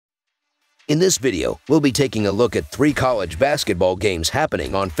In this video, we'll be taking a look at 3 college basketball games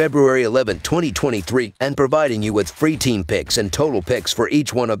happening on February 11, 2023 and providing you with free team picks and total picks for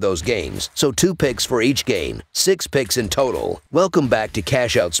each one of those games. So 2 picks for each game, 6 picks in total. Welcome back to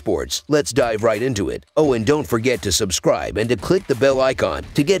Cash Out Sports. Let's dive right into it. Oh, and don't forget to subscribe and to click the bell icon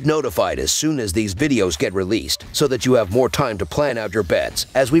to get notified as soon as these videos get released so that you have more time to plan out your bets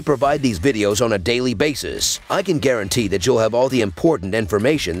as we provide these videos on a daily basis. I can guarantee that you'll have all the important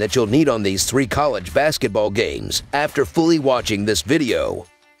information that you'll need on these 3 college basketball games after fully watching this video.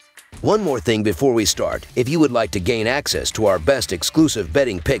 One more thing before we start, if you would like to gain access to our best exclusive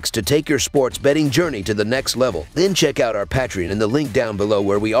betting picks to take your sports betting journey to the next level, then check out our Patreon in the link down below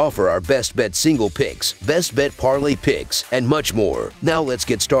where we offer our best bet single picks, best bet parlay picks, and much more. Now let's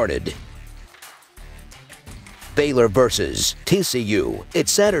get started. Baylor versus TCU.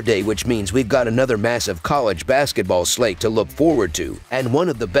 It's Saturday, which means we've got another massive college basketball slate to look forward to, and one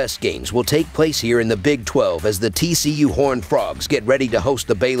of the best games will take place here in the Big 12 as the TCU Horned Frogs get ready to host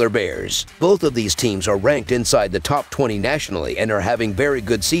the Baylor Bears. Both of these teams are ranked inside the top 20 nationally and are having very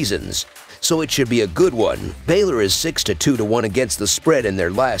good seasons, so it should be a good one. Baylor is 6-2-1 against the spread in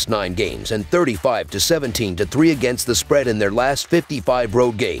their last 9 games and 35-17-3 against the spread in their last 55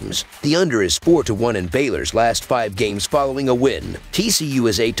 road games. The under is 4-1 in Baylor's last 5 games following a win. TCU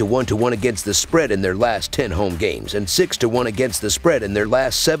is 8-1 against the spread in their last 10 home games and 6-1 against the spread in their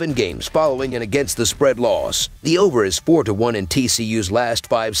last 7 games following an against the spread loss. The over is 4-1 in TCU's last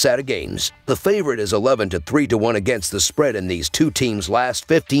 5 SATA games. The favorite is 11-3-1 against the spread in these 2 teams' last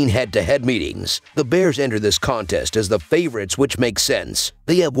 15 head-to-head meetings. The Bears enter this contest as the favorites, which makes sense.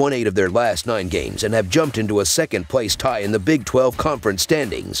 They have won 8 of their last 9 games and have jumped into a second-place tie in the Big 12 conference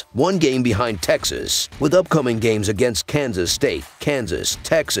standings, 1 game behind Texas. With upcoming games against Kansas State, Kansas,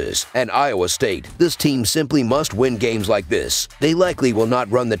 Texas, and Iowa State, this team simply must win games like this. They likely will not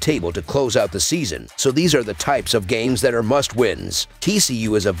run the table to close out the season, so these are the types of games that are must-wins.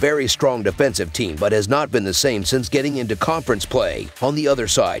 TCU is a very strong defensive team but has not been the same since getting into conference play. On the other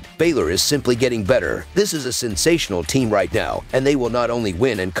side, Baylor is simply getting better. This is a sensational team right now, and they will not only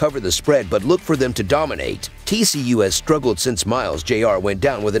win and cover the spread but look for them to dominate. TCU has struggled since Miles Jr. went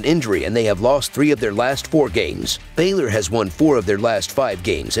down with an injury and they have lost 3 of their last 4 games. Baylor has won 4 of their last 5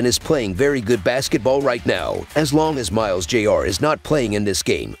 games and is playing very good basketball right now. As long as Miles Jr. is not playing in this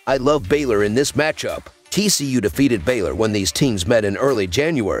game, I love Baylor in this matchup. TCU defeated Baylor when these teams met in early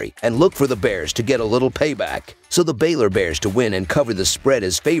January and look for the Bears to get a little payback. So the Baylor Bears to win and cover the spread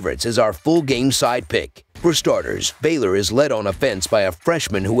as favorites is our full game side pick. For starters, Baylor is led on offense by a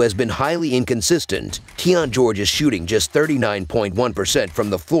freshman who has been highly inconsistent. Keon George is shooting just 39.1% from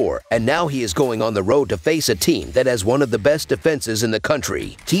the floor, and now he is going on the road to face a team that has one of the best defenses in the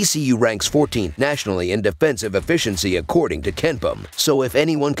country. TCU ranks 14th nationally in defensive efficiency according to KenPom, so if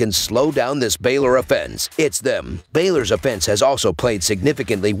anyone can slow down this Baylor offense, it's them. Baylor's offense has also played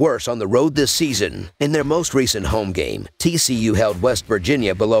significantly worse on the road this season. In their most recent home game, TCU held West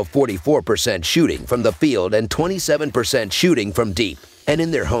Virginia below 44% shooting from the field and 27% shooting from deep. And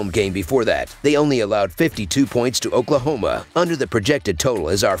in their home game before that, they only allowed 52 points to Oklahoma. Under the projected total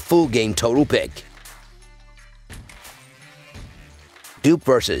is our full game total pick. Duke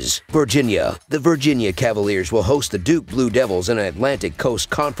versus Virginia. The Virginia Cavaliers will host the Duke Blue Devils in an Atlantic Coast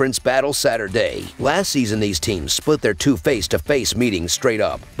Conference battle Saturday. Last season, these teams split their 2 face-to-face meetings straight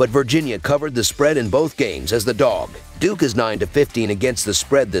up, but Virginia covered the spread in both games as the dog. Duke is 9-15 against the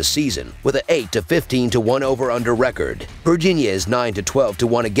spread this season, with an 8-15-1 over-under record. Virginia is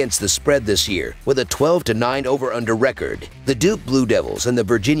 9-12-1 against the spread this year, with a 12-9 over-under record. The Duke Blue Devils and the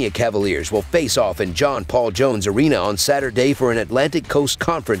Virginia Cavaliers will face off in John Paul Jones Arena on Saturday for an Atlantic Coast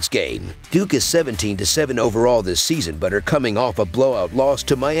Conference game. Duke is 17-7 overall this season but are coming off a blowout loss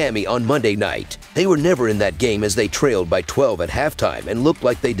to Miami on Monday night. They were never in that game as they trailed by 12 at halftime and looked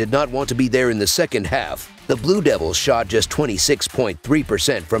like they did not want to be there in the second half. The Blue Devils shot just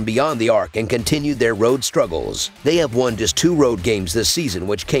 26.3% from beyond the arc and continued their road struggles. They have won just 2 road games this season,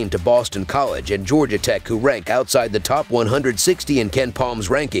 which came to Boston College and Georgia Tech, who rank outside the top 160 in KenPom's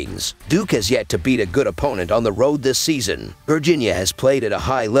rankings. Duke has yet to beat a good opponent on the road this season. Virginia has played at a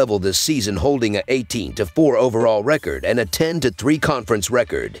high level this season, holding an 18-4 overall record and a 10-3 conference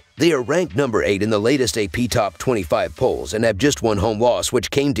record. They are ranked number 8 in the latest AP Top 25 polls and have just 1 home loss, which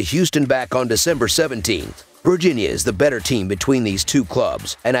came to Houston back on December 17th. Virginia is the better team between these two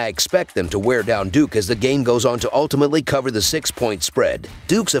clubs, and I expect them to wear down Duke as the game goes on to ultimately cover the 6-point spread.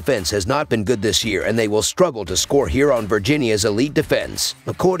 Duke's offense has not been good this year, and they will struggle to score here on Virginia's elite defense.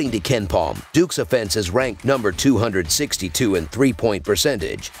 According to Ken Palm, Duke's offense is ranked number 262 in three-point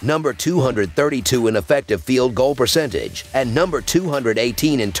percentage, number 232 in effective field goal percentage, and number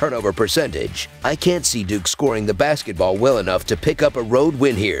 218 in turnover percentage. I can't see Duke scoring the basketball well enough to pick up a road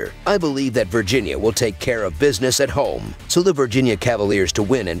win here. I believe that Virginia will take care of business at home, so the Virginia Cavaliers to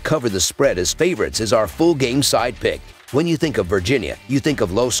win and cover the spread as favorites is our full game side pick. When you think of Virginia, you think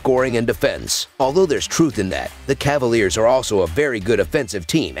of low scoring and defense. Although there's truth in that, the Cavaliers are also a very good offensive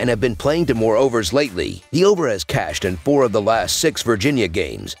team and have been playing to more overs lately. The over has cashed in 4 of the last 6 Virginia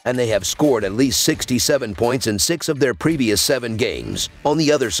games, and they have scored at least 67 points in 6 of their previous 7 games. On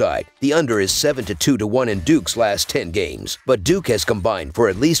the other side, the under is 7-2 to 1 in Duke's last 10 games, but Duke has combined for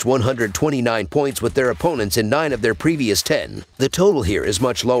at least 129 points with their opponents in 9 of their previous 10. The total here is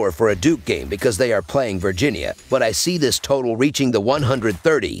much lower for a Duke game because they are playing Virginia, but I see this total reaching the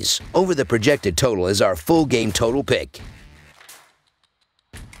 130s. Over the projected total is our full game total pick.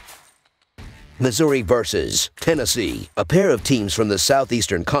 Missouri versus Tennessee. A pair of teams from the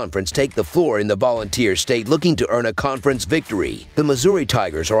Southeastern Conference take the floor in the Volunteer State looking to earn a conference victory. The Missouri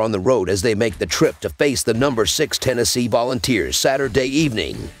Tigers are on the road as they make the trip to face the number 6 Tennessee Volunteers Saturday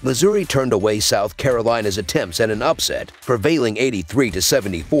evening. Missouri turned away South Carolina's attempts at an upset, prevailing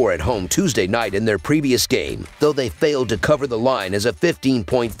 83-74 at home Tuesday night in their previous game, though they failed to cover the line as a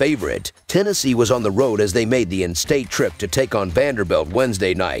 15-point favorite. Tennessee was on the road as they made the in-state trip to take on Vanderbilt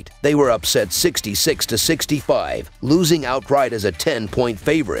Wednesday night. They were upset 66-65, losing outright as a 10-point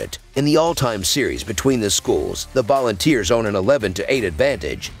favorite. In the all-time series between the schools, the Volunteers own an 11-8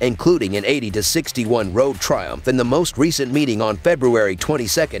 advantage, including an 80-61 road triumph in the most recent meeting on February 22,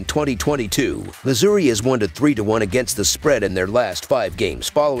 2022. Missouri is 1-3-1 against the spread in their last 5 games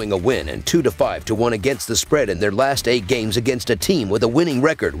following a win and 2-5-1 against the spread in their last 8 games against a team with a winning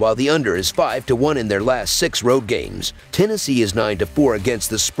record, while the under is 5-1 in their last 6 road games. Tennessee is 9-4 against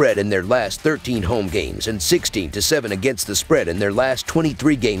the spread in their last 13 home games and 16-7 against the spread in their last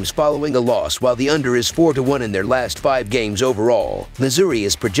 23 games following a loss, while the under is 4-1 in their last 5 games overall. Missouri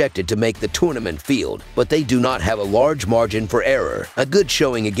is projected to make the tournament field, but they do not have a large margin for error. A good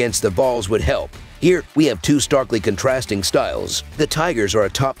showing against the Vols would help. Here, we have 2 starkly contrasting styles. The Tigers are a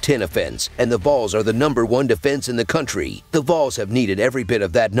top 10 offense, and the Vols are the number 1 defense in the country. The Vols have needed every bit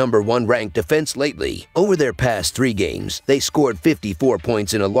of that number 1 ranked defense lately. Over their past 3 games, they scored 54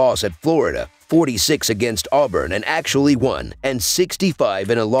 points in a loss at Florida, 46 against Auburn and actually won, and 65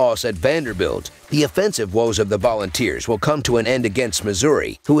 in a loss at Vanderbilt. The offensive woes of the Volunteers will come to an end against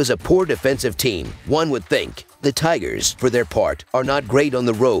Missouri, who is a poor defensive team, one would think. The Tigers, for their part, are not great on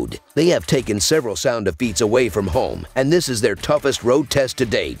the road. They have taken several sound defeats away from home, and this is their toughest road test to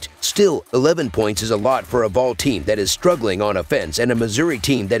date. Still, 11 points is a lot for a Vol team that is struggling on offense and a Missouri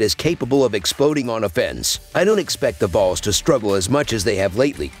team that is capable of exploding on offense. I don't expect the Vols to struggle as much as they have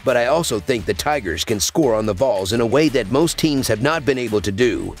lately, but I also think the Tigers can score on the Vols in a way that most teams have not been able to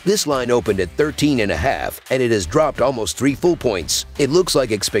do. This line opened at 13.5, and it has dropped almost 3 full points. It looks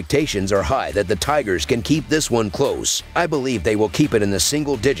like expectations are high that the Tigers can keep this one close. I believe they will keep it in the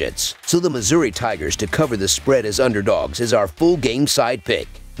single digits. So the Missouri Tigers to cover the spread as underdogs is our full game side pick.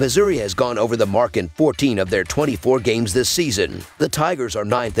 Missouri has gone over the mark in 14 of their 24 games this season. The Tigers are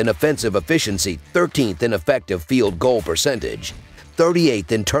 9th in offensive efficiency, 13th in effective field goal percentage,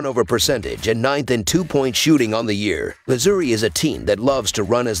 38th in turnover percentage, and 9th in 2-point shooting on the year. Missouri is a team that loves to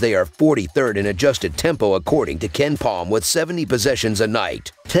run as they are 43rd in adjusted tempo according to Ken Palm with 70 possessions a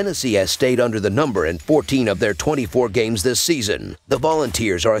night. Tennessee has stayed under the number in 14 of their 24 games this season. The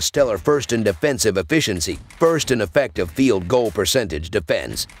Volunteers are a stellar 1st in defensive efficiency, 1st in effective field goal percentage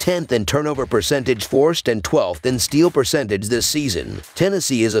defense, 10th in turnover percentage forced, and 12th in steal percentage this season.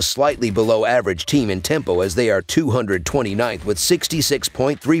 Tennessee is a slightly below average team in tempo as they are 229th with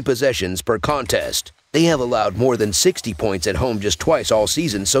 66.3 possessions per contest. They have allowed more than 60 points at home just twice all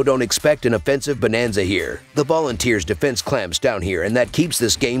season, so don't expect an offensive bonanza here. The Volunteers' defense clamps down here, and that keeps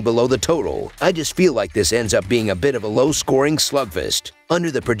this game below the total. I just feel like this ends up being a bit of a low-scoring slugfest. Under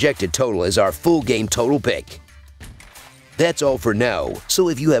the projected total is our full game total pick. That's all for now, so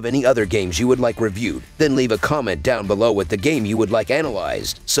if you have any other games you would like reviewed, then leave a comment down below with the game you would like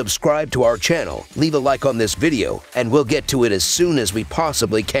analyzed. Subscribe to our channel, leave a like on this video, and we'll get to it as soon as we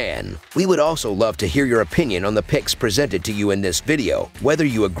possibly can. We would also love to hear your opinion on the picks presented to you in this video, whether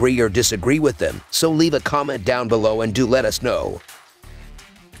you agree or disagree with them, so leave a comment down below and do let us know.